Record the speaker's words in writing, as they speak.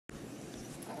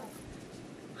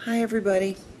Hi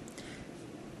everybody.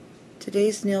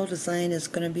 Today's nail design is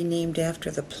going to be named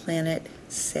after the planet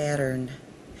Saturn.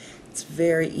 It's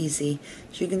very easy.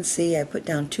 As you can see, I put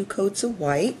down 2 coats of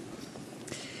white,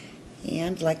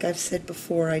 and like I've said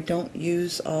before, I don't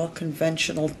use all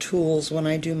conventional tools when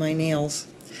I do my nails.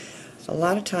 A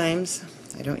lot of times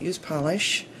I don't use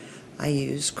polish, I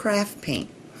use craft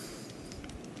paint,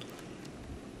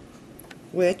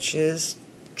 which is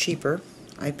cheaper.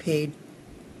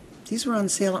 These were on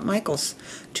sale at Michael's,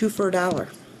 2 for $1,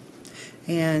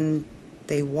 and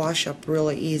they wash up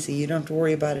really easy. You don't have to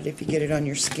worry about it if you get it on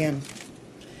your skin.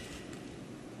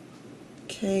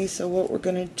 Okay, so what we're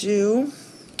going to do,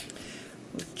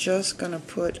 we're just going to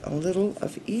put a little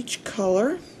of each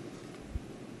color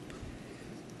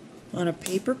on a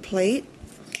paper plate.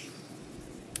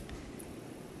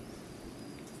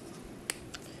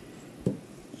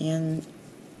 And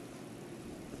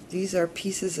these are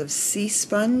pieces of sea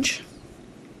sponge.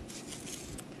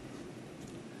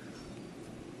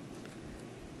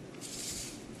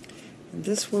 And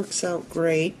this works out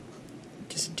great.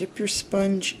 Just dip your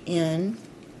sponge in.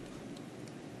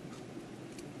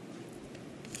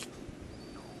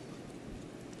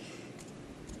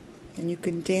 And you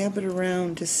can dab it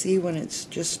around to see when it's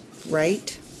just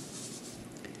right.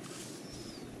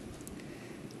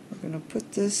 We're going to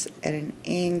put this at an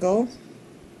angle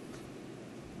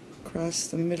across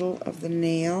the middle of the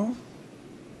nail.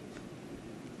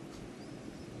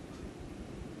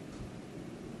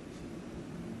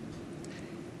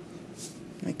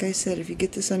 Like I said, if you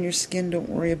get this on your skin, don't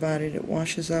worry about it. It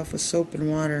washes off with soap and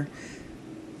water.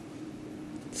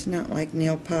 It's not like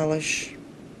nail polish.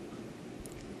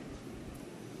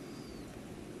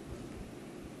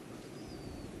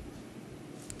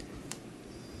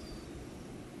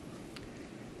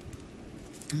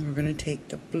 And we're going to take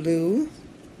the blue.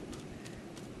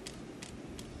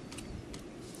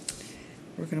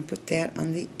 We're going to put that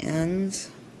on the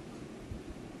ends.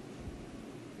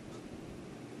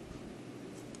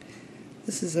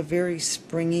 This is a very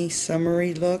springy,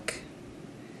 summery look.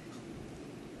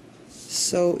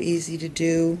 So easy to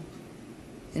do,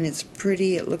 and it's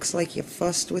pretty. It looks like you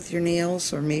fussed with your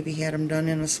nails or maybe had them done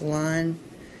in a salon.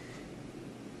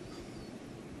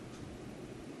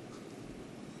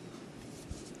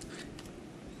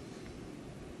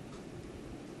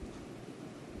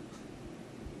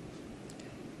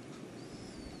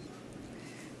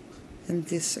 And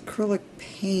this acrylic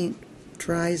paint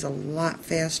dries a lot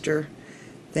faster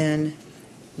than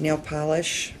nail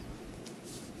polish.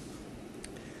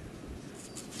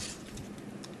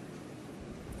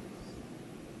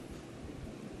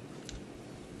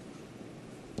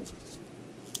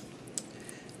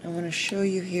 I want to show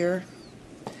you here,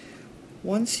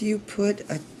 once you put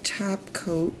a top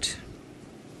coat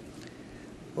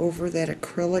over that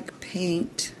acrylic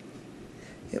paint,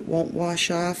 it won't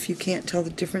wash off. You can't tell the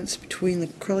difference between the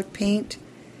acrylic paint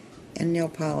and nail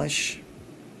polish.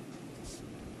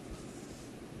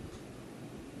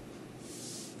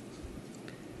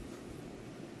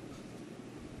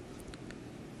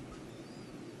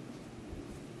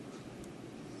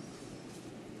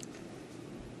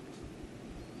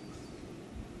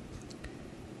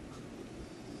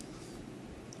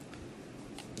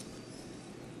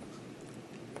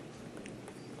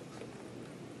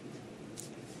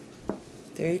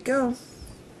 There you go.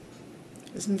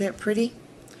 Isn't that pretty?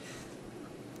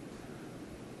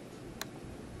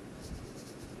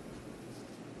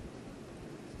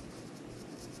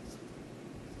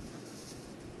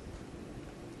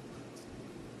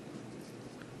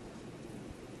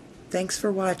 Thanks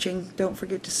for watching. Don't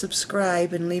forget to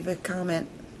subscribe and leave a comment.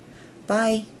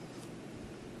 Bye.